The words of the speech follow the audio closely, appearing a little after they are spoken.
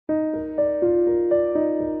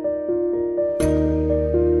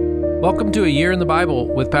Welcome to A Year in the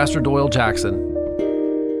Bible with Pastor Doyle Jackson.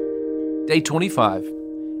 Day 25,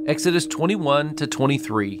 Exodus 21 to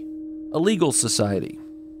 23, a legal society.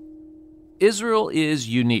 Israel is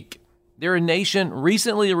unique. They're a nation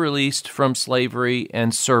recently released from slavery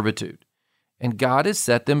and servitude, and God has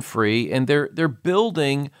set them free, and they're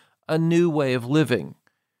building a new way of living.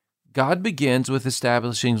 God begins with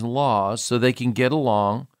establishing laws so they can get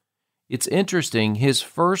along. It's interesting, his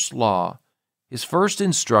first law, his first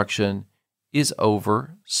instruction is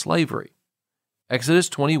over slavery. Exodus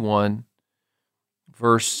 21,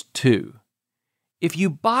 verse 2. If you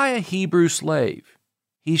buy a Hebrew slave,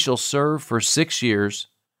 he shall serve for 6 years,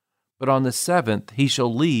 but on the seventh he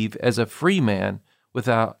shall leave as a free man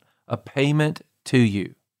without a payment to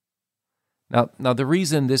you. Now the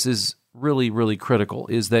reason this is really critical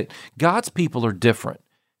is that God's people are different.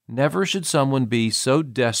 Never should someone be so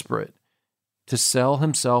desperate to sell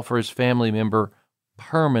himself or his family member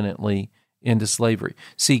permanently into slavery.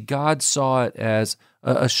 See, God saw it as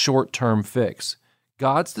a short-term fix.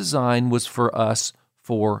 God's design was for us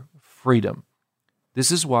for freedom.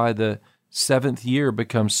 This is why the seventh year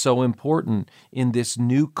becomes so important in this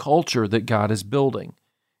new culture that God is building.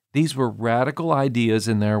 These were radical ideas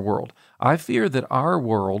in their world. I fear that our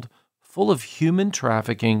world, full of human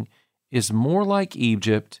trafficking, is more like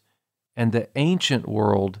Egypt and the ancient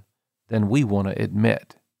world than we want to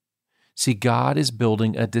admit. See, God is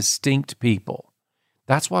building a distinct people.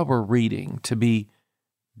 That's why we're reading, to be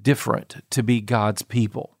different, to be God's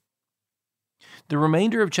people. The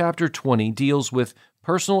remainder of chapter 20 deals with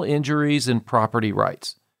personal injuries and property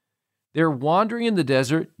rights. They're wandering in the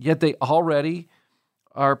desert, yet they already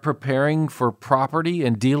are preparing for property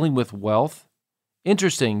and dealing with wealth.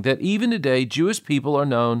 Interesting that even today, Jewish people are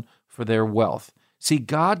known for their wealth. See,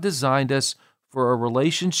 God designed us for a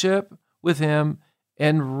relationship with Him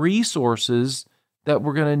and resources that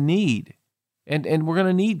we're going to need. And we're going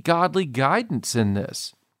to need godly guidance in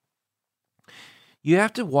this. You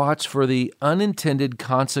have to watch for the unintended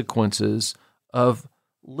consequences of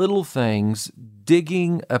little things,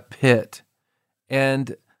 digging a pit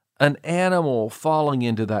and an animal falling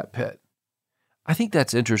into that pit. I think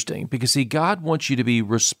that's interesting because, see, God wants you to be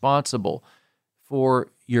responsible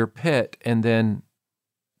for your pit, and then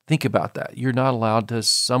think about that. You're not allowed to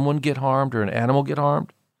someone get harmed or an animal get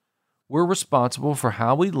harmed. We're responsible for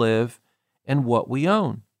how we live and what we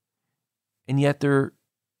own. And yet they're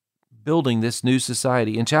building this new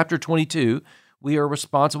society. In chapter 22, we are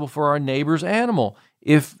responsible for our neighbor's animal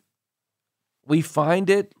if we find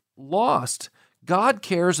it lost. God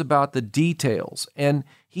cares about the details, and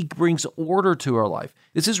He brings order to our life.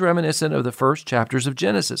 This is reminiscent of the first chapters of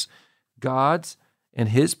Genesis. God's and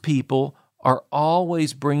His people are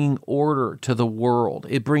always bringing order to the world.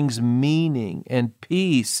 It brings meaning and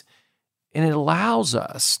peace, and it allows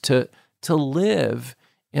us to live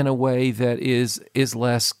in a way that is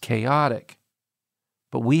less chaotic.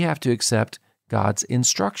 But we have to accept God's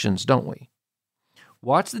instructions, don't we?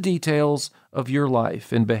 Watch the details of your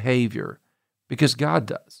life and behavior, because God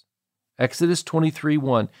does. Exodus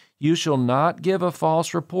 23:1, you shall not give a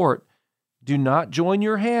false report. Do not join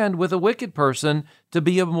your hand with a wicked person to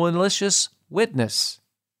be a malicious witness.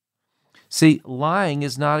 See, lying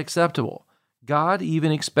is not acceptable. God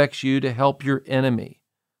even expects you to help your enemy.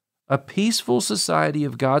 A peaceful society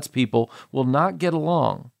of God's people will not get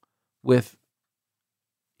along with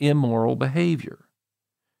immoral behavior.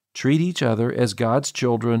 Treat each other as God's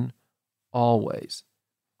children always.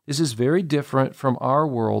 This is very different from our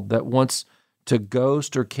world that wants to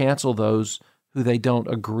ghost or cancel those who they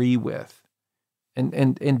don't agree with.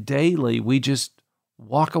 And daily, we just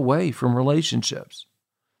walk away from relationships.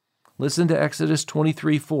 Listen to Exodus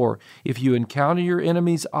 23:4. If you encounter your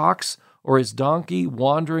enemy's ox or his donkey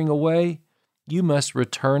wandering away, you must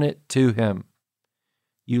return it to him.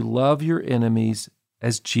 You love your enemies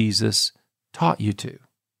as Jesus taught you to.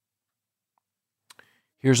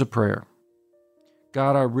 Here's a prayer.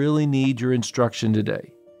 God, I really need your instruction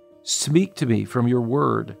today. Speak to me from your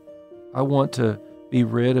word. I want to be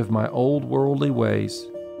rid of my old worldly ways.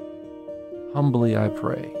 Humbly I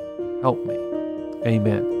pray. Help me.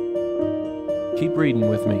 Amen. Keep reading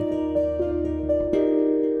with me.